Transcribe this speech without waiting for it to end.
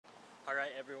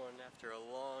Alright everyone, after a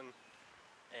long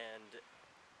and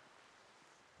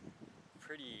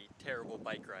pretty terrible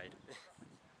bike ride,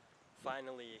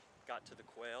 finally got to the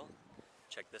Quail.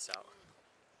 Check this out.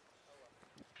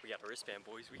 We got a wristband,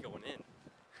 boys, we going in.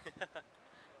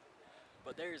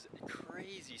 But there's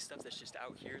crazy stuff that's just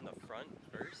out here in the front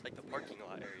first, like the parking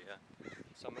lot area.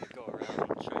 So I'm gonna go around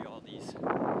and show you all these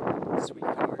sweet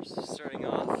cars. Starting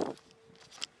off,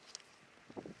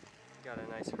 got a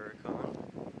nice Huracan.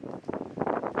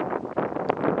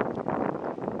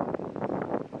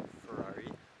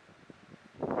 Ferrari.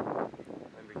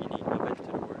 Lamborghini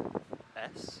Aventador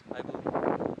S, I believe.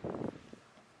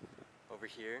 Over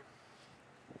here,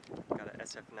 got a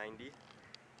SF90.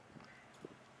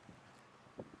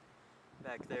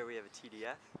 Back there we have a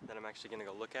TDF that I'm actually going to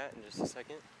go look at in just a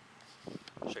second.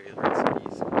 I'll show you the rest of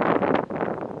these.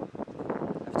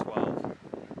 F12. I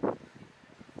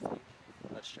think.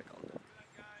 Let's check on them.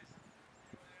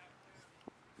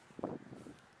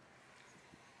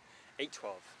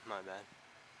 812, my bad.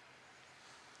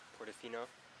 Portofino.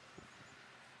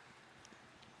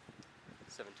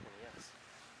 720S.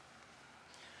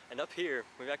 And up here,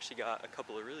 we've actually got a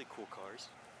couple of really cool cars.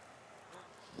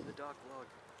 The Doc Log.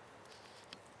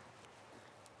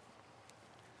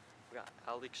 We got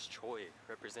Alex Choi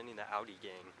representing the Audi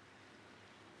gang.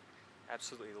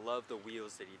 Absolutely love the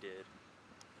wheels that he did.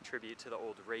 Tribute to the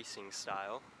old racing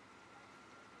style.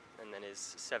 And then his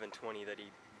 720 that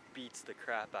he beats the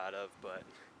crap out of, but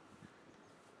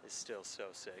is still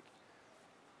so sick.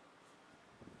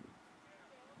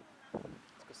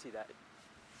 Let's go see that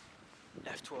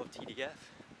F12 TDF.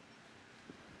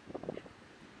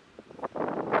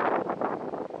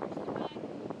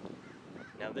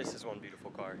 Now this is one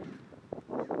beautiful car.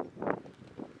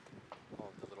 All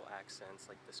of the little accents,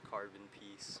 like this carbon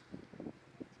piece.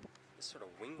 This sort of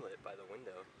winglet by the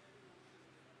window.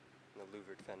 And the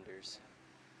louvered fenders.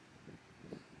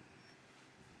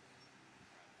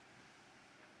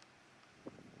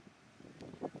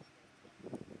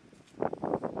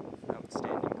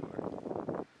 Outstanding car.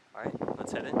 Alright,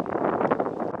 let's head in. The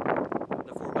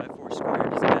 4x4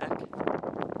 squared is back.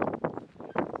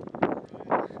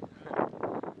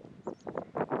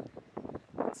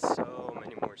 So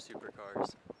many more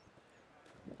supercars.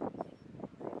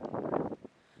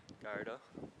 Garda,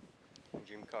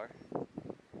 dream car.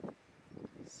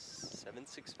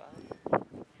 765.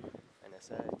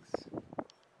 NSX.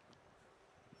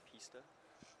 Pista.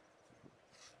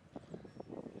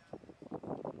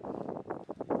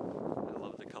 I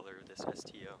love the color of this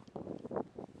STO.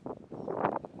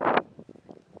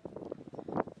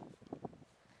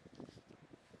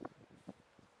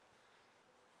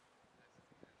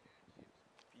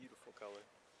 Beautiful color,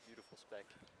 beautiful spec.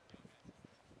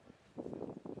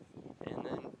 And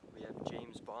then we have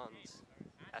James Bond's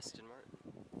Aston Martin.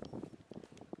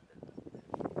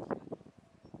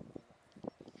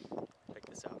 Check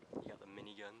this out, you got the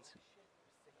miniguns.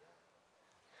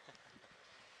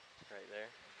 Right there.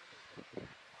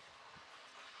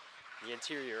 The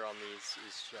interior on these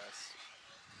is just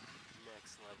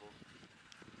next level.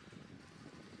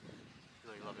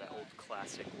 Really love that old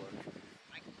classic look.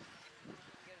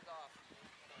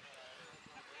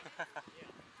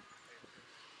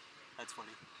 That's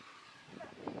funny.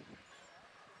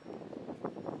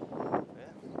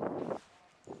 Yeah.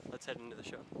 Let's head into the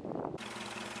show.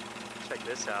 Check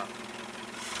this out.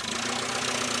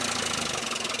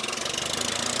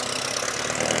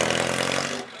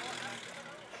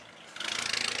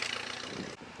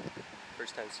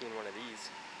 First time seeing one of these.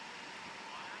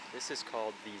 This is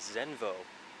called the Zenvo.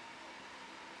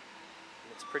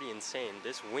 It's pretty insane.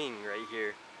 This wing right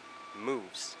here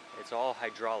moves. It's all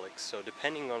hydraulics, so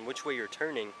depending on which way you're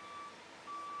turning,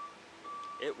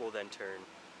 it will then turn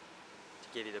to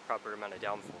give you the proper amount of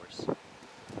downforce.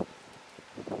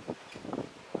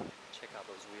 Check out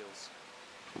those wheels.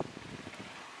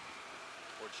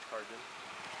 Forged carbon.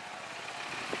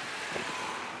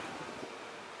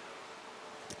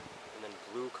 And then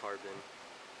blue carbon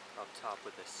up top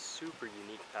with a super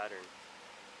unique pattern.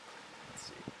 Let's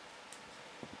see.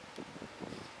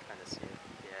 Kind of see it.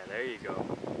 Yeah, there you go.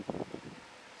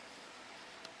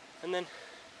 And then,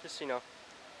 just, you know,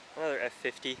 another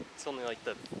F50. It's only like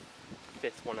the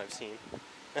 5th one I've seen.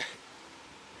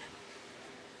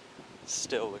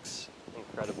 Still looks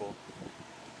incredible.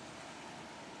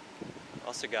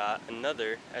 Also got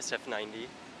another SF90.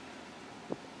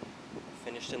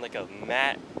 Finished in like a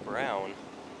matte brown.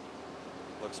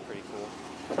 Looks pretty cool.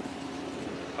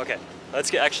 Okay,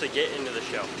 let's actually get into the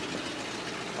show.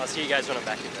 I'll see you guys when I'm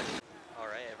back in there.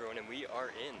 Alright everyone, and we are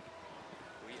in.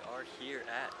 We are here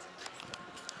at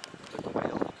the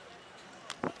Quail.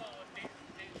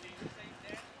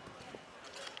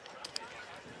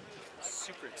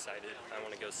 excited. I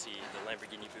want to go see the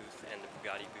Lamborghini booth and the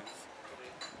Bugatti booth.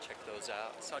 Check those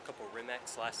out. I saw a couple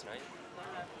Rimex last night,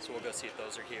 so we'll go see if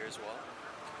those are here as well.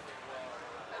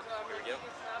 Here we go.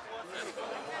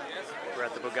 We're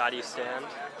at the Bugatti stand.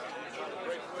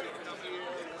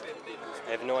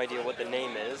 I have no idea what the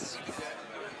name is.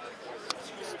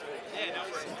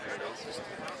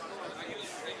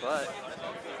 But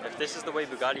if this is the way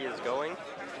Bugatti is going,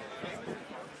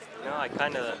 you know, I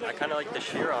kind of like the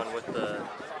Chiron with the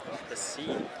C.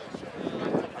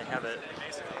 They have it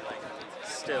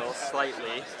still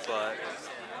slightly, but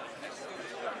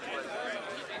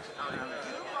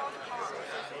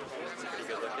it's pretty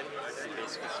good looking.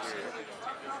 Basic exterior.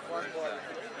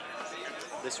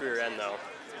 This rear end though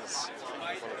is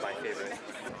one of my favorite.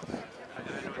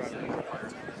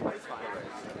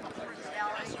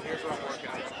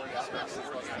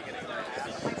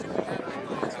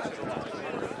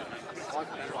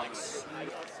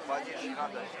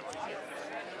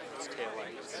 It's tail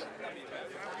lights.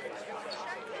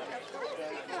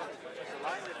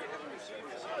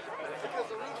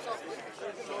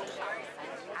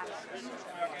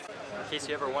 In case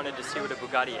you ever wanted to see what a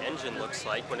Bugatti engine looks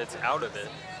like when it's out of it.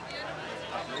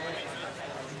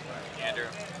 Andrew.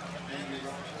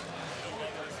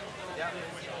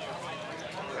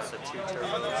 There's the 2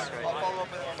 turbos right here.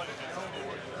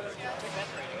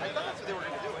 I thought that's what they were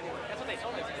going to do anyway. That's what they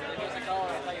told me.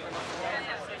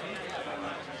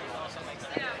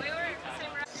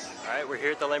 Alright, we're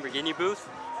here at the Lamborghini booth.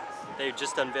 They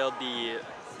just unveiled the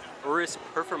Urus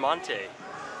Performante. Here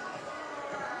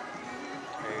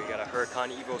you got a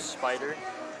Huracan Evo Spider.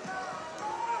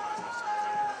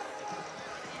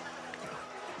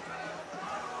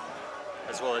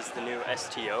 As well as the new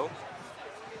STO.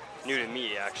 New to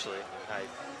me, actually. I've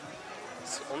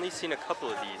only seen a couple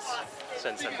of these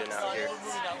since I've been out here.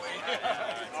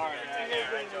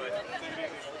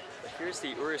 But here's the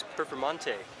Urus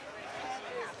Performante.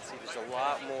 See, there's a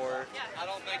lot more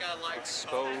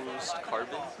exposed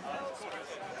carbon.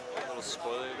 A little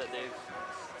spoiler that they've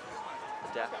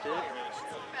adapted.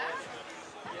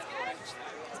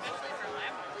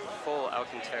 Full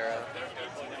Alcantara.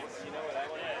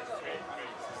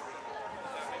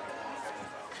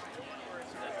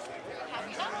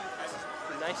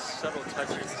 Nice subtle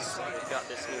touches. They've got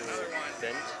this new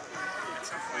vent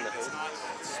in the hood.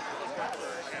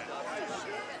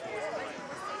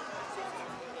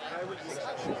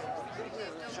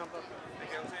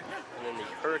 And then the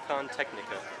Huracan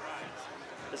Technica.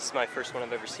 This is my first one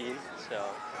I've ever seen, so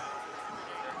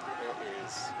it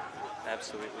is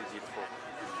absolutely beautiful.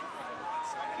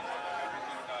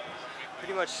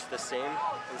 Pretty much the same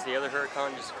as the other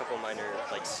Huracan, just a couple minor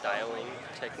like styling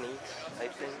techniques, I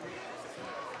think.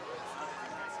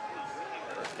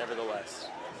 But nevertheless,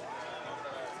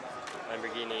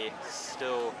 Lamborghini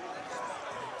still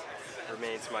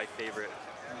remains my favorite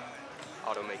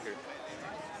automaker.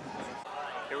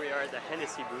 Here we are at the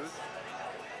Hennessy booth.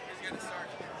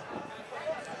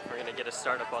 We're gonna get a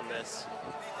startup on this.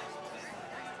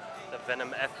 The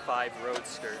Venom F5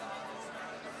 Roadster.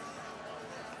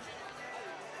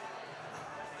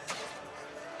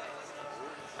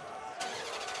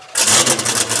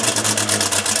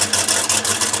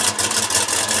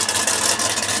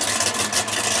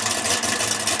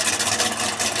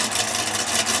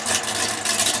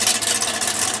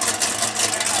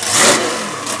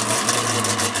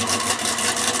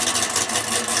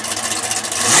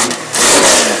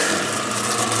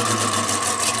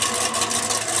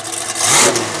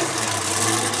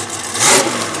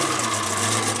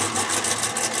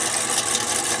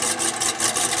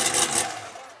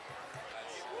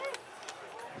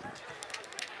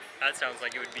 That sounds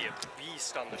like it would be a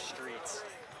beast on the streets.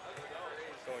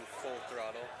 Going full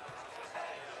throttle.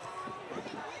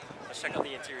 Let's check out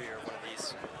the interior of one of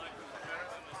these.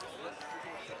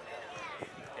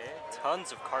 Okay,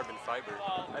 tons of carbon fiber.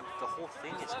 The whole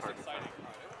thing is carbon fiber.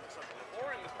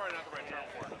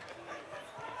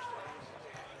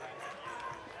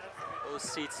 Those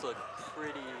seats look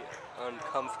pretty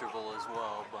uncomfortable as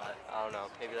well, but I don't know,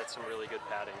 maybe that's some really good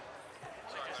padding.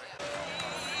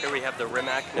 Here we have the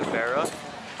Rimac Nevera.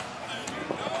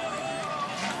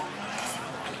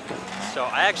 So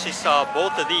I actually saw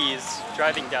both of these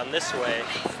driving down this way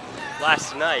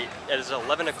last night. It was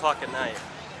 11 o'clock at night.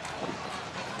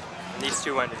 And these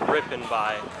two went ripping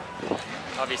by.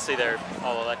 Obviously they're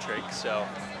all electric, so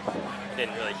I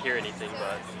didn't really hear anything,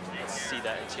 but let's see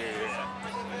that interior.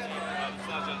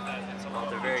 Oh,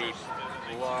 they're very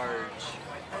large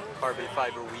carbon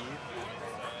fiber weave.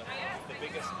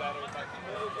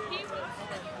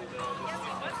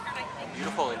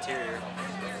 Beautiful interior.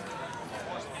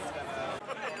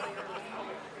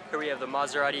 Here we have the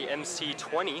Maserati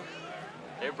MC20.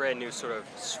 They're a brand new sort of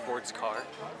sports car.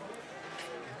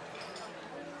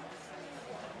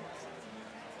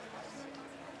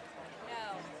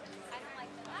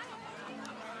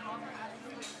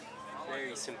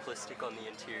 Very simplistic on the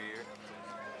interior.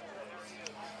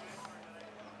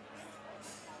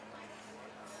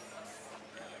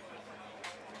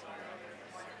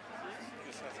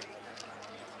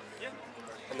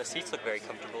 And the seats look very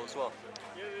comfortable as well.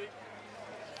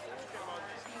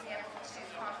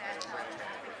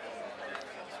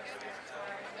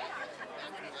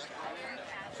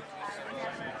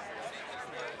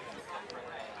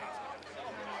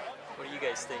 What do you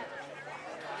guys think?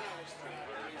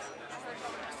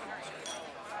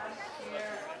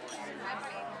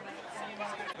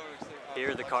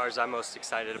 Here are the cars I'm most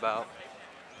excited about.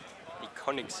 The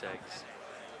Koenigsegg's.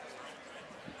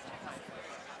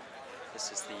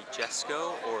 This is the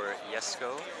Jesko or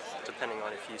Jesko, depending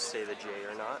on if you say the J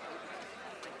or not.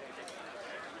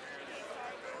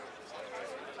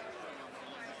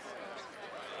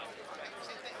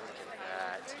 Look at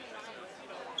that.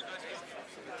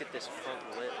 Look at this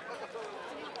front lip.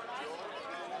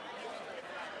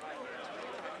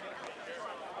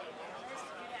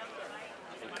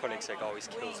 And Koenigsegg always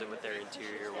kills it with their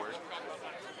interior work.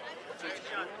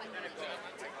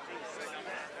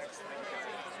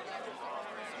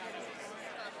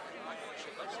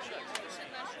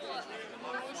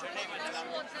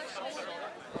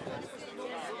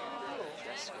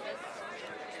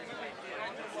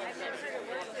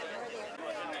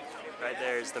 Right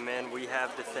there is the man we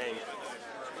have to thank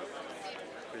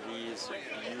for these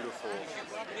beautiful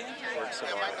works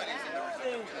of art.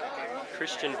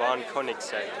 Christian von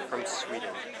Koenigsegg from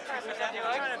Sweden.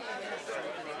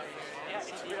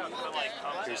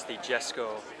 Here's the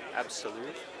Jesko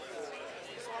Absolute.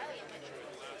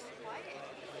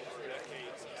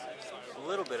 A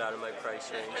little bit out of my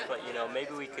price range, but you know,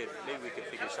 maybe we could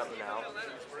figure something out.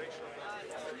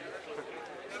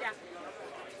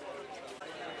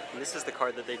 And this is the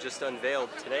car that they just unveiled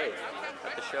today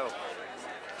at the show.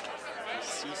 The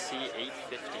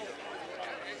CC850.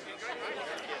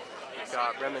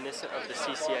 Got reminiscent of the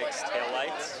CCX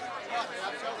taillights.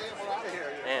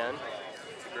 And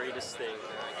the greatest thing,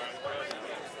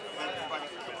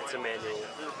 it's a manual.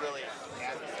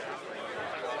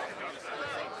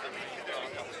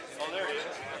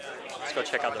 Let's go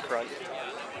check out the front.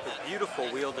 The beautiful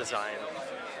wheel design.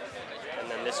 And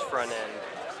then this front end.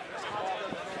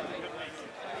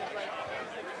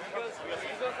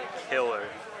 Killer.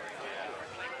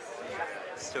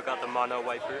 Still got the mono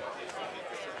wiper.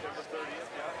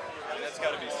 That's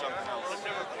got to be something else.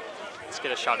 Let's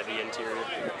get a shot of the interior.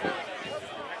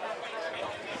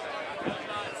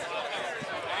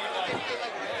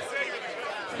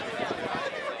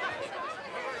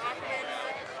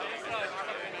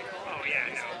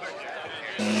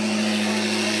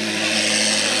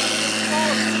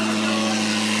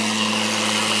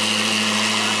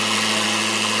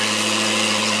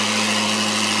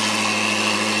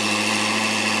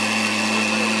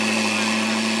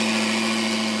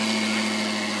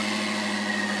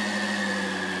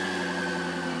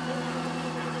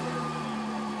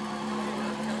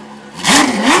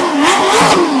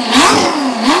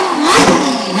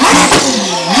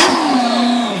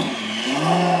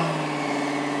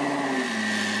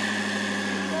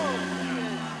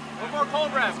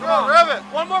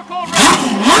 One more cold rev.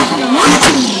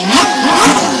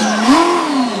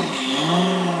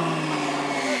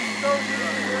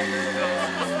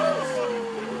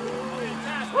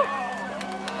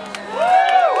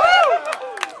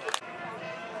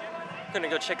 I'm gonna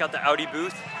go check out the Audi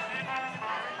booth.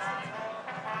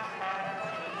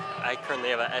 I currently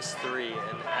have an S3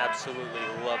 and absolutely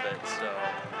love it, so.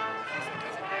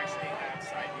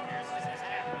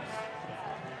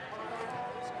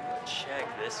 Check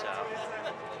this out.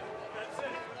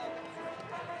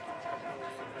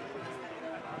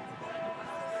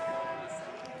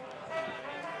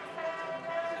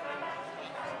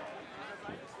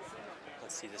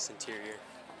 Let's see this interior.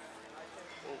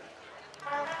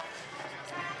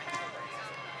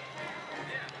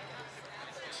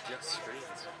 It's just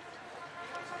straight.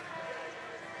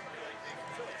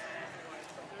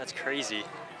 That's crazy.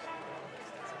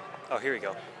 Oh, here we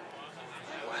go.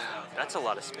 Wow, that's a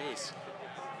lot of space.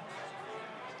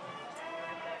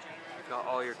 You've got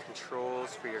all your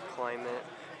controls for your climate.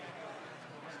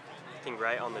 Everything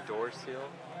right on the door seal.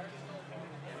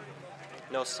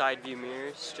 No side view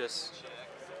mirrors, just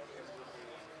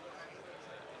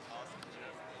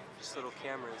little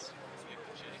cameras.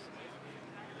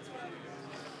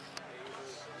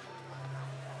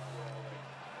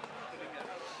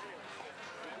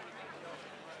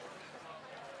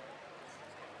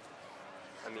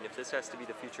 this has to be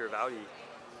the future of Audi.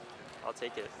 I'll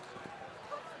take it.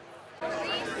 The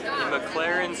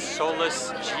McLaren Solus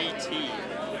GT.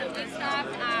 We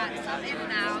stopped at some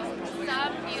In-N-Out,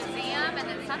 some museum, and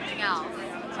then something else.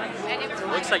 And it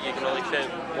Looks like you can only fit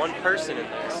one person in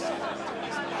there,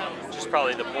 which is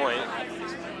probably the point.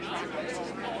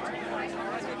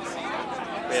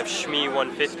 We have Shmee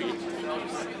 150.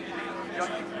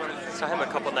 Saw him a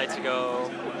couple nights ago.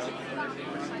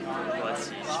 Let's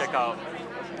see, check out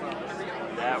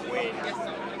that wing.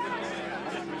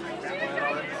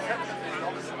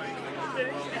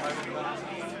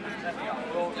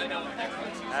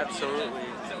 Absolutely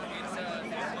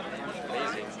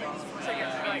amazing.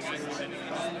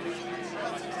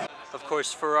 Of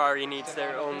course, Ferrari needs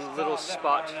their own little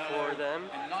spot for them,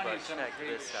 but check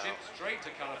this out.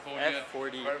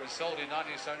 F40. Where it was sold in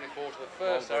 1974 to the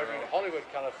first owner in Hollywood,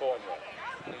 California.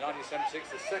 In 1976,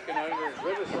 the second owner in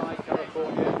Riverside,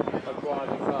 California, acquired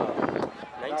the car.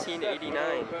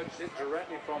 1989. Purchased it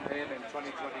directly from him in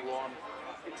 2021.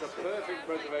 It's a perfect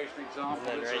preservation example.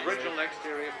 And then It's right original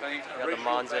exterior paint, got the original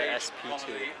Monza paint SP2. on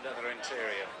the leather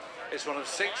interior. It's one of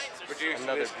 6 produced in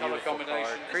Another this color beautiful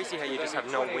combination. car. Crazy how you just have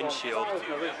no windshield.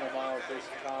 21,000 original miles. This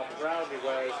car proudly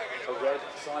wears a red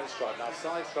side stripe. Now,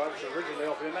 side stripes are originally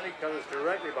offered in many colors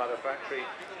directly by the factory,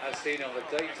 as seen on the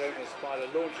Daytona Spider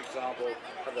launch example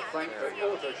at the Frankfurt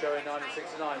Auto Show in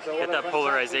 1969. So Get that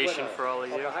polarization for all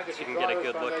of you, so you can get a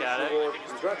good look at it.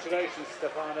 Congratulations,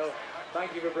 Stefano.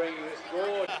 Thank you for bringing this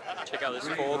forward. Check out this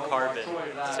full carbon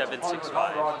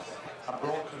 765. And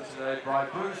brought to us today by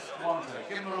Bruce Monterey.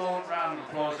 Give him a round of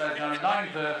applause, ladies and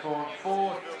gentlemen. 934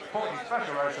 Ford 40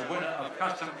 Special Racer, winner of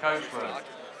Custom Coachwork.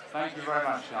 Thank you very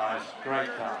much, guys.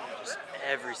 Great car. Just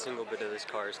every single bit of this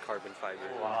car is carbon fiber.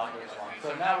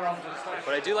 So now we're on to the special.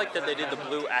 But I do like that they did the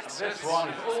blue accents. This one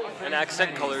is all An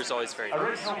accent color is always very nice.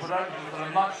 original production for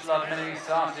the much-loved Mini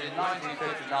started in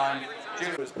 1959.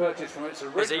 It was purchased from its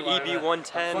There's a original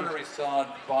EB110. owner, fully starred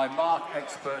by Mark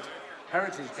Expert,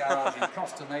 Heritage Garage in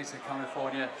Costa Mesa,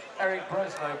 California. Eric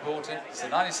Breslow bought it. It's a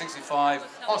 1965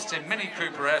 Austin Mini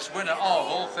Cooper S, winner of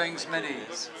all things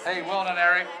minis. Hey, well done,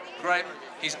 Eric. Great.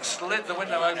 He's slid the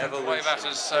window open to wave at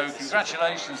us, so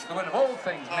congratulations to the winner of all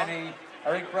things mini,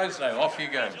 Eric Breslow. Off you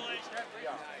go.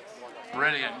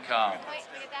 Brilliant car.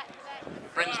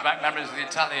 Brings back memories of the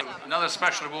Italian. Another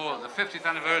special award, the 50th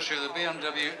anniversary of the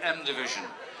BMW M Division.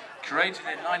 Created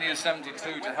in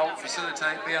 1972 to help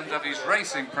facilitate BMW's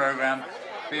racing program,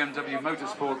 BMW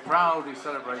Motorsport proudly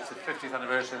celebrates the 50th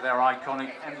anniversary of their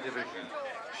iconic M Division.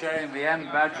 Sharing the M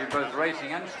badge in both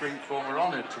racing and street form, we're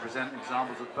honoured to present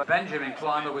examples of Benjamin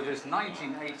Clymer with his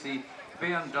 1980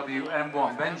 BMW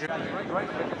M1. Benjamin,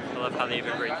 I love how they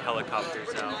even bring helicopters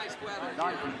out.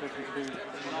 1952.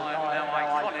 Now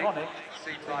iconic.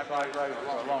 C-type road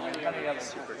along with many other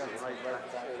super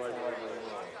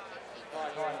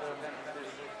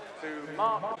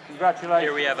Congratulations.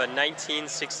 Here we have a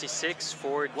 1966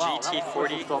 Ford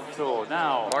GT40 tour.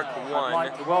 Now, Mark I'd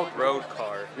like to I welcome road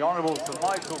car. the Honourable Sir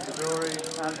Michael Kaduri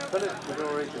and Philip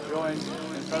Kaduri to join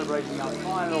in celebrating our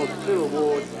final 2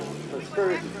 awards for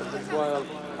Spirit of the Quail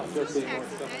of 15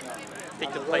 months coming up. I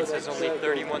think the place has only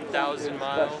 31,000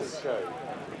 miles.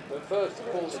 But first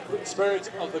of all, the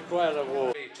Spirit of the Quail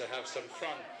Award. To have some fun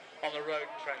on the road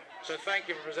track. So thank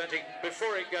you for presenting.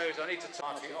 Before it goes, I need to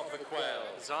party off the Quail.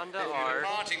 Zonda R.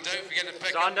 Parting, don't forget to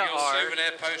pick Zonda up your R.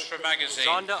 souvenir poster magazine.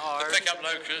 Zonda R. The pickup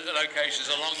locations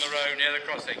along the road near the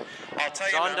crossing. I'll tell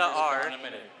you Zonda about R. this in a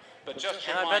minute. But just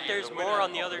And I remind bet you, there's the more winner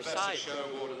on the of other Best side. Show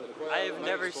Award of the Quail I have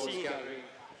never Motorsports seen Gallery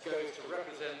goes to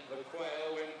represent the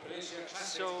Quail in Peninsula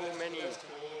Classics so Best many Best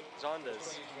Award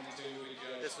Zondas.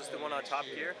 2022. This was the one on Top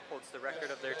Gear, holds the record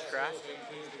of their track.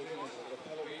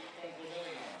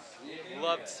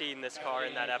 Loved seeing this car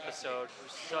in that episode. It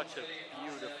was such a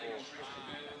beautiful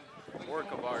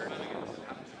work of art.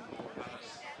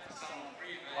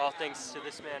 All thanks to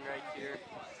this man right here,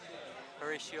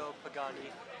 Horacio Pagani.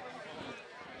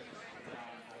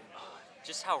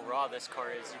 Just how raw this car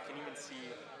is, you can even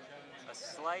see a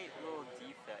slight little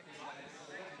defect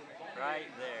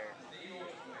right there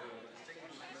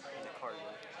in the carbon.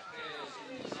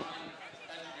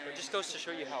 It just goes to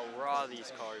show you how raw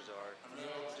these cars are.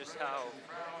 Just how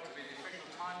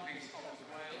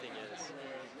thing is.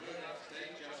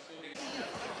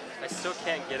 I still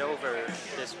can't get over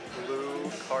this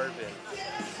blue carbon.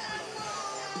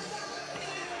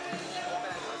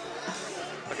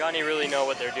 Pagani really know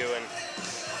what they're doing.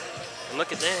 And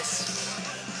look at this.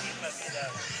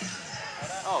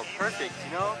 Oh, perfect,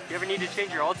 you know? If you ever need to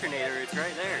change your alternator, it's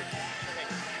right there.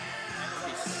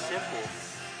 It's simple.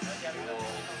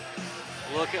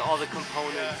 Look at all the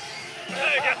components.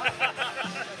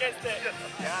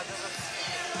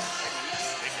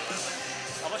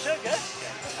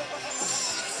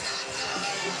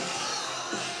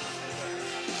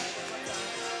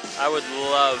 I would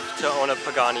love to own a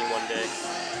Pagani one day.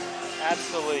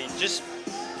 Absolutely, just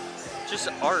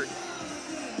art.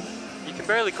 You can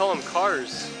barely call them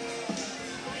cars.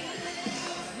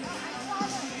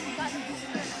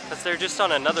 Because they're just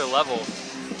on another level.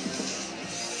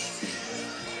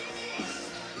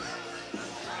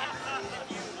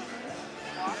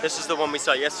 This is the one we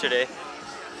saw yesterday.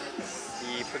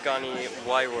 The Pagani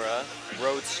Huayra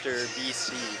Roadster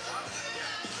BC.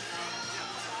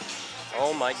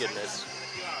 Oh my goodness.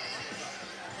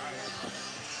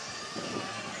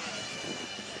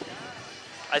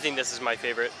 I think this is my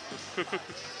favorite.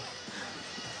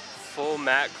 Full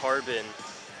matte carbon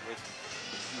with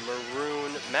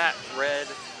maroon, matte red,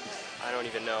 I don't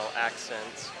even know,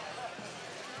 accents.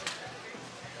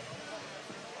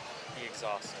 The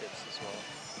exhaust tips as well.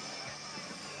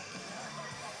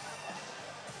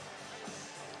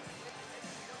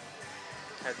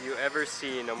 Have you ever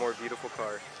seen a more beautiful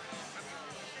car?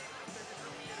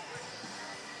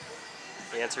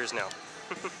 The answer is no.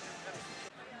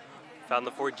 Found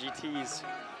the 4 GTs.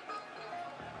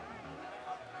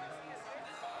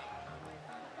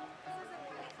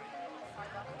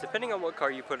 Depending on what car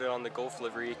you put it on, the Golf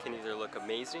livery can either look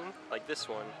amazing, like this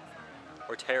one,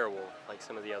 or terrible, like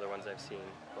some of the other ones I've seen.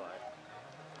 But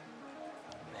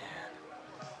man,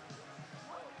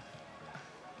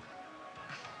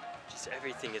 just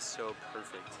everything is so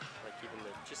perfect. Like even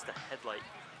just the headlight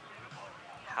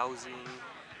housing.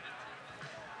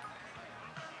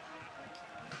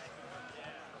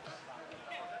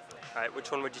 Alright,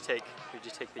 which one would you take? Would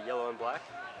you take the yellow and black?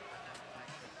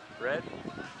 Red?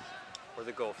 Or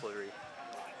the Golf livery?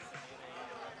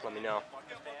 Let me know.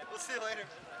 We'll see you later.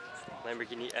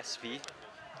 Lamborghini SV.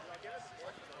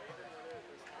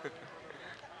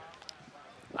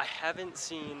 I haven't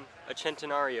seen a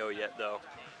Centenario yet though,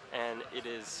 and it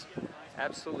is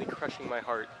absolutely crushing my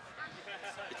heart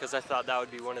because I thought that would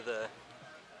be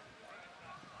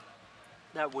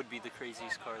that would be the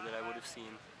craziest car that I would have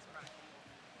seen.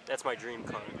 That's my dream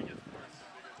car.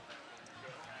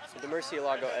 So the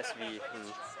Murcielago SV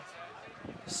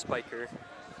Spiker.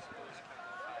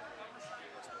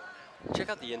 Check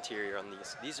out the interior on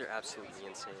these. These are absolutely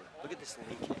insane. Look at this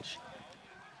linkage.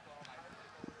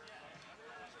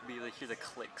 You hear the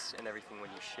clicks and everything when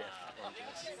you shift, and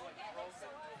just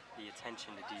the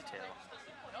attention to detail.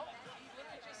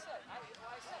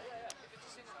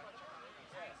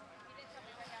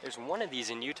 There's one of these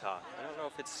in Utah. I don't know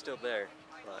if it's still there,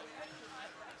 but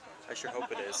I sure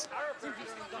hope it is.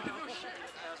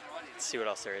 Let's see what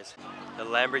else there is. The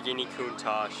Lamborghini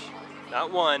Countach.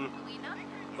 Not one,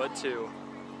 but two.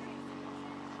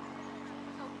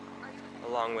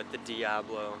 Along with the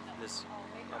Diablo, this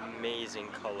amazing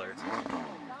color.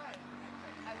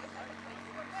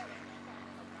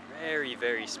 Very,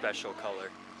 very special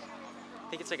color. I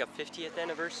think it's like a 50th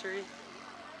anniversary.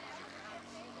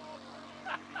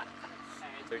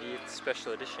 30th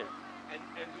special edition.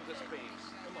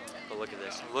 But look at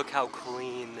this. Look how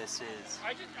clean this is.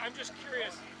 I'm just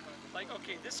curious. Like,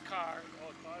 okay, this car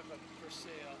for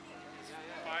sale is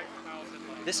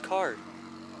 $5,000. This car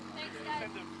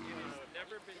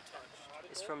Never been touched.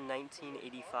 is from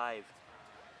 1985,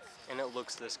 and it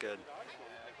looks this good.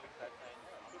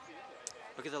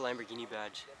 Look at the Lamborghini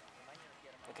badge.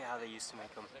 Look at how they used to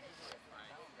make them.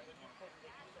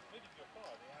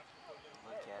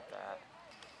 Look at that.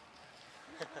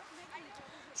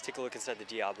 Let's take a look inside the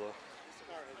Diablo.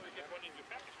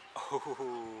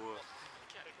 Oh,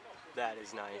 that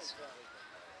is nice.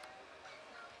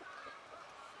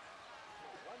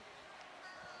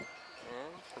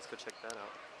 And let's go check that out.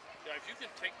 Yeah, if you could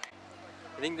take.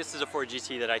 I think this is a 4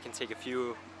 GT that I can take a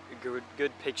few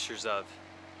good pictures of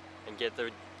and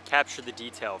capture the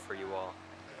detail for you all.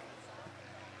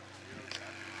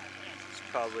 It's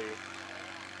probably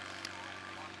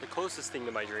the closest thing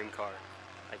to my dream car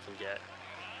I can get.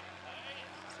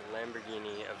 It's a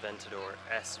Lamborghini Aventador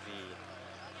SV,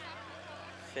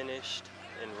 finished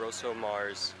in Rosso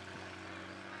Mars.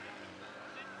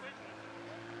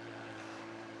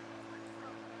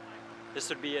 This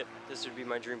would be it. This would be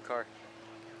my dream car.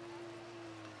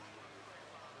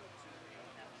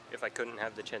 If I couldn't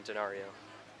have the Centenario.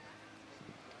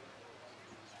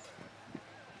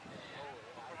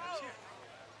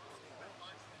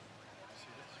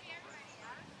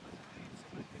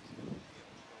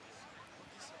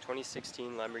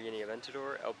 '16 Lamborghini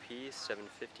Aventador LP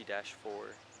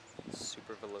 750-4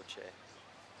 Super Veloce.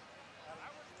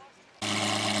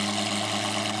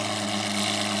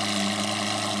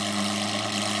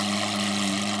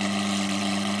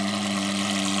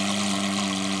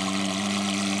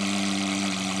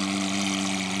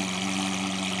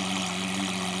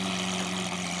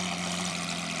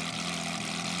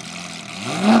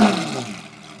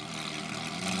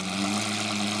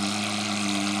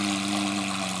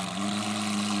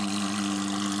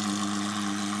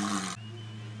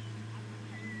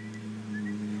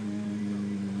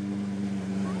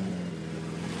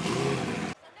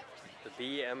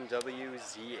 BMW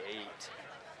Z8.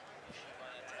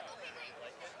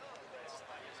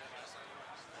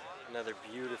 Another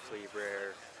beautifully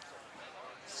rare,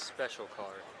 special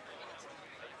car.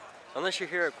 Unless you're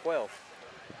here at Quail,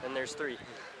 and there's 3.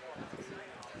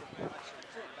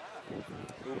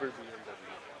 Uber BMW.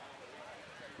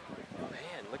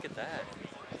 Man, look at that.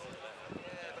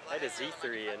 I had a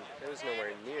Z3 and it was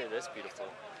nowhere near this beautiful.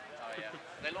 Oh yeah.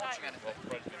 They're launching anything.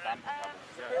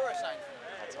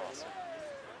 That's awesome.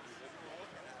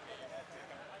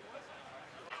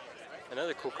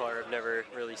 Another cool car I've never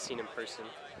really seen in person.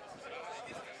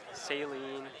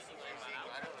 Saline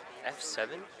F7, I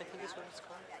think is what it's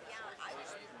called.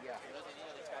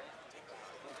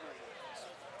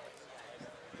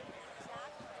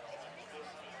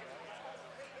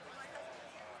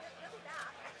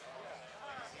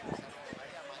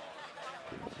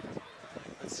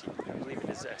 Let's see, I believe it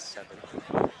is S7.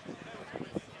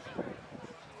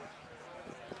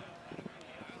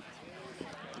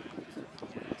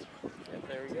 Yep,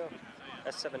 there we go.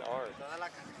 S7R.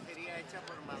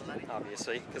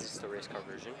 Obviously, because it's the race car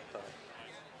version. But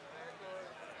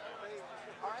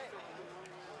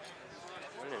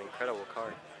what an incredible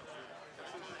car.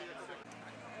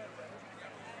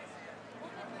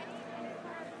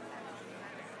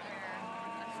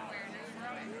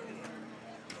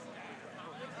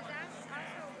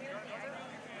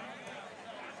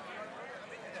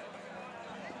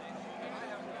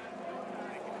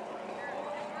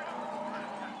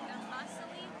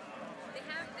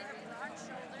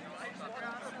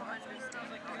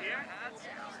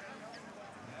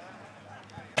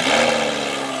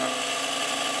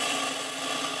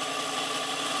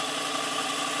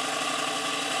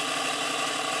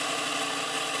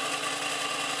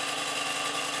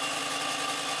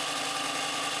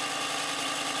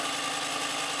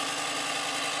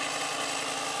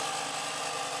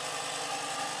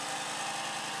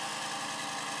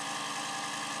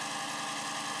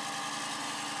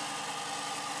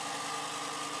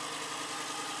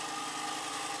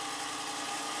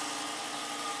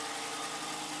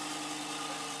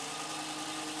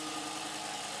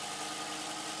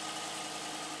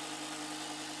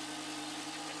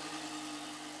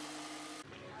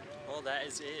 Well, that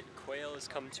is it. Quail has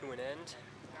come to an end.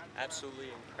 Absolutely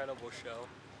incredible show.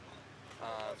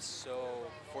 So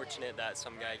fortunate that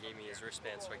some guy gave me his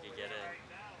wristband so I could get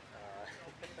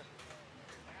in.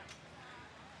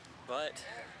 But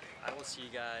I will see you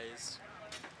guys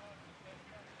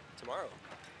tomorrow.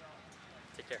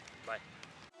 Take care. Bye.